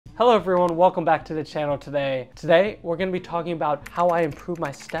Hello everyone, welcome back to the channel today. Today, we're going to be talking about how I improved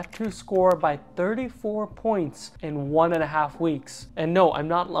my Step 2 score by 34 points in 1.5 weeks. And no, I'm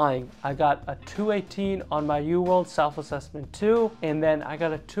not lying. I got a 218 on my UWorld Self-Assessment 2, and then I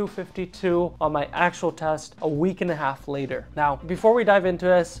got a 252 on my actual test a week and a half later. Now, before we dive into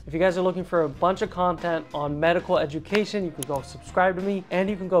this, if you guys are looking for a bunch of content on medical education, you can go subscribe to me, and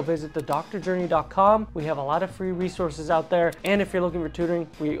you can go visit thedoctorjourney.com. We have a lot of free resources out there, and if you're looking for tutoring,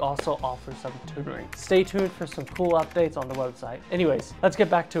 we also offer some tutoring. Stay tuned for some cool updates on the website. Anyways, let's get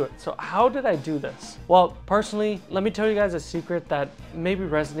back to it. So how did I do this? Well, personally, let me tell you guys a secret that maybe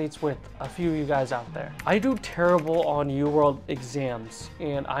resonates with a few of you guys out there. I do terrible on UWorld exams,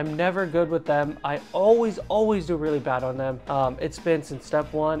 and I'm never good with them. I always do really bad on them. It's been since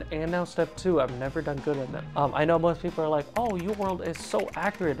Step 1 and now Step 2. I've never done good on them. I know most people are like, oh, UWorld is so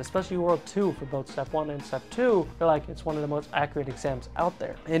accurate, especially UWorld 2 for both Step 1 and Step 2. They're like, it's one of the most accurate exams out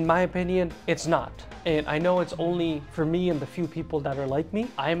there. In my opinion, it's not. And I know it's only for me and the few people that are like me.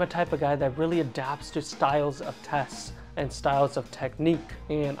 I am a type of guy that really adapts to styles of tests and styles of technique,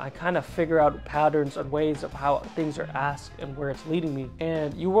 and I kind of figure out patterns and ways of how things are asked and where it's leading me.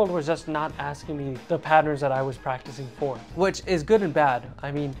 And UWorld was just not asking me the patterns that I was practicing for, which is good and bad.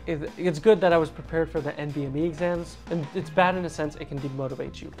 I mean, it's good that I was prepared for the NBME exams, and it's bad in a sense it can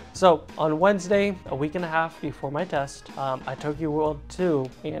demotivate you. So on Wednesday, a week and a half before my test, I took UWorld 2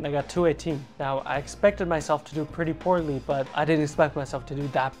 and I got 218. Now, I expected myself to do pretty poorly, but I didn't expect myself to do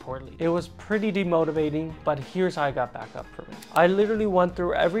that poorly. It was pretty demotivating, but here's how I got back up for me. I literally went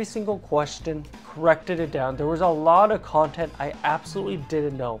through every single question, corrected it down. There was a lot of content I absolutely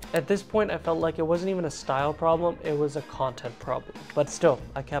didn't know. At this point, I felt like it wasn't even a style problem, it was a content problem. But still,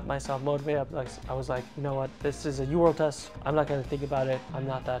 I kept myself motivated. I was like, you know what, this is a UWorld test. I'm not gonna think about it. I'm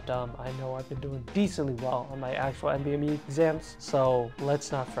not that dumb. I know I've been doing decently well on my actual NBME exams, so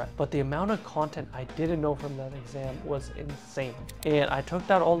let's not fret. But the amount of content I didn't know from that exam was insane. And I took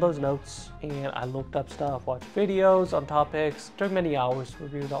down all those notes and I looked up stuff, watched videos on topics. It took many hours to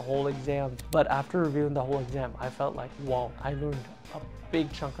review the whole exam, but after reviewing the whole exam, I felt like, wow, I learned a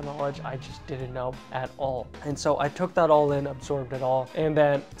big chunk of knowledge I just didn't know at all. And so I took that all in, absorbed it all, and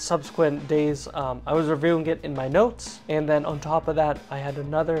then subsequent days I was reviewing it in my notes, and then on top of that I had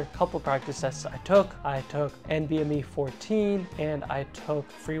another couple practice tests I took NBME 14 and I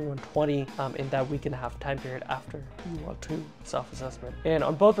took Free 120 in that week and a half time period after UWorld 2 self-assessment. And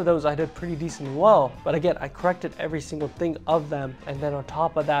on both of those I did pretty decently well, but again, I corrected every single thing of them. And then on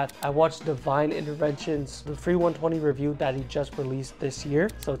top of that, I watched Divine Interventions, the Free 120 review that he just released this year.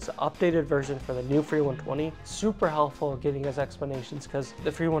 So it's the updated version for the new Free 120. Super helpful giving us explanations, because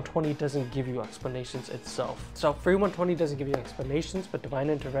the Free 120 doesn't give you explanations itself. So Free 120 doesn't give you explanations, but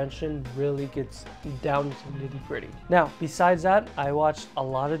Divine Intervention really gets down to nitty gritty. Now, besides that, I watched a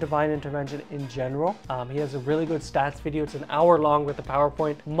lot of Divine Intervention in general. He has a really good stats video. It's an hour long with a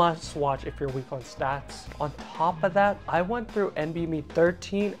PowerPoint. Must watch if you're weak on stats. On top of that, I went through NBME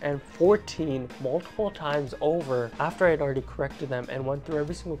 13 and 14 multiple times over after I'd already corrected them, and went through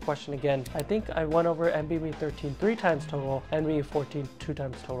every single question again. I think I went over NBME 13 3 times total, NBME 14 2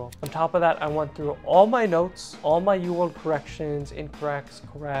 times total. On top of that, I went through all my notes, all my UWorld corrections, incorrects,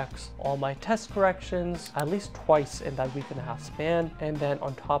 corrects, all my test corrections, at least twice in that week and a half span. And then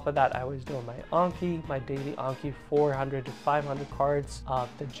on top of that, I was doing my Anki, my daily Anki 400 to 500 cards of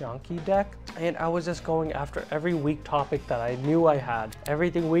the Junkie deck. And I was just going after every weak topic that I knew I had.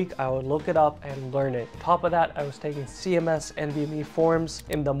 Everything week, I would look it up and learn it. On top of that, I was taking CMS NBME forms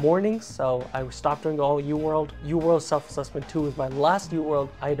in the mornings, so I stopped doing all UWorld. UWorld Self-Assessment 2 was my last UWorld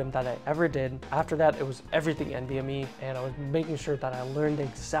item that I ever did. After that, it was everything NBME, and I was making sure that I learned the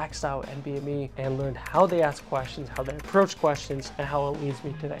exact style NBME and learned how they ask questions, how they approach questions, and how it leads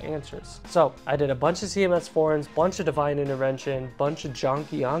me to the answers. So I did a bunch of CMS forms, bunch of Divine Intervention, bunch of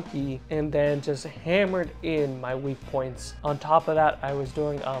Junkie Anki, and then just hammered in my weak points. On top of that, I was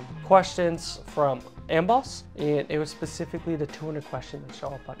doing questions from Amboss, and it was specifically the 200 questions that show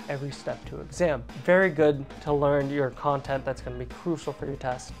up on every Step 2 exam. Very good to learn your content that's going to be crucial for your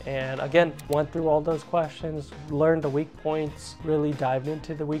test. And again, went through all those questions, learned the weak points, really dived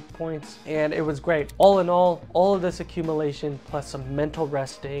into the weak points, and it was great. All in all of this accumulation plus some mental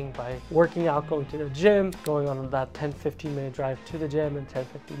resting by working out, going to the gym, going on that 10-15 minute drive to the gym and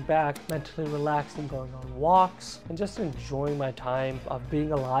 10-15 back, mentally relaxing, going on walks, and just enjoying my time of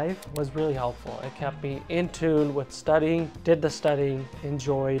being alive was really helpful. It kept got me in tune with studying, did the studying,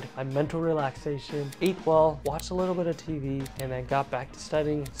 enjoyed my mental relaxation, ate well, watched a little bit of TV, and then got back to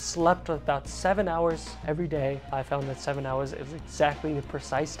studying. Slept about 7 hours every day. I found that 7 hours is exactly the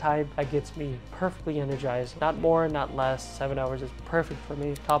precise time that gets me perfectly energized. Not more, not less. 7 hours is perfect for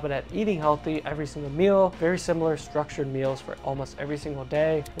me. Top of that, eating healthy every single meal. Very similar structured meals for almost every single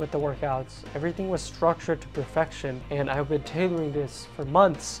day with the workouts. Everything was structured to perfection, and I've been tailoring this for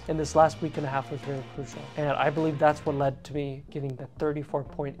months, and this last week and a half was very crucial. And I believe that's what led to me getting the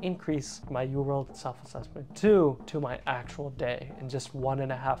 34-point increase in my UWorld self-assessment to my actual day in just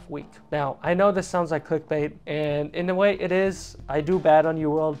 1.5 weeks. Now, I know this sounds like clickbait, and in a way it is. I do bad on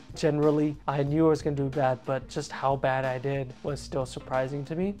UWorld generally. I knew I was gonna do bad, but just how bad I did was still surprising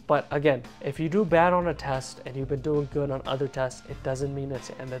to me. But again, if you do bad on a test and you've been doing good on other tests, it doesn't mean it's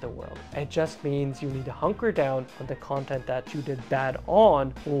the end of the world. It just means you need to hunker down on the content that you did bad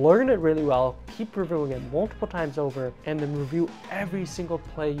on, learn it really well, keep reviewing it multiple times over, and then review every single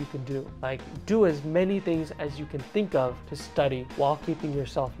play you can do. Like, do as many things as you can think of to study while keeping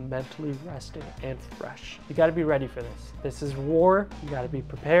yourself mentally rested and fresh. You gotta be ready for this. This is war. You gotta be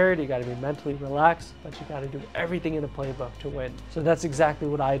prepared, you gotta be mentally relaxed, but you gotta do everything in the playbook to win. So that's exactly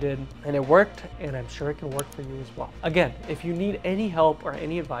what I did, and it worked, and I'm sure it can work for you as well. Again, if you need any help or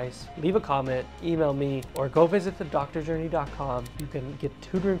any advice, leave a comment, email me, or go visit thedoctorjourney.com. You can get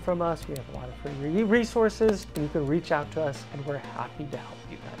tutoring from us. We have a lot of free resources, and you can reach out to us, and we're happy to help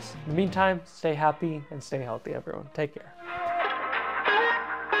you guys. In the meantime, stay happy and stay healthy, everyone. Take care.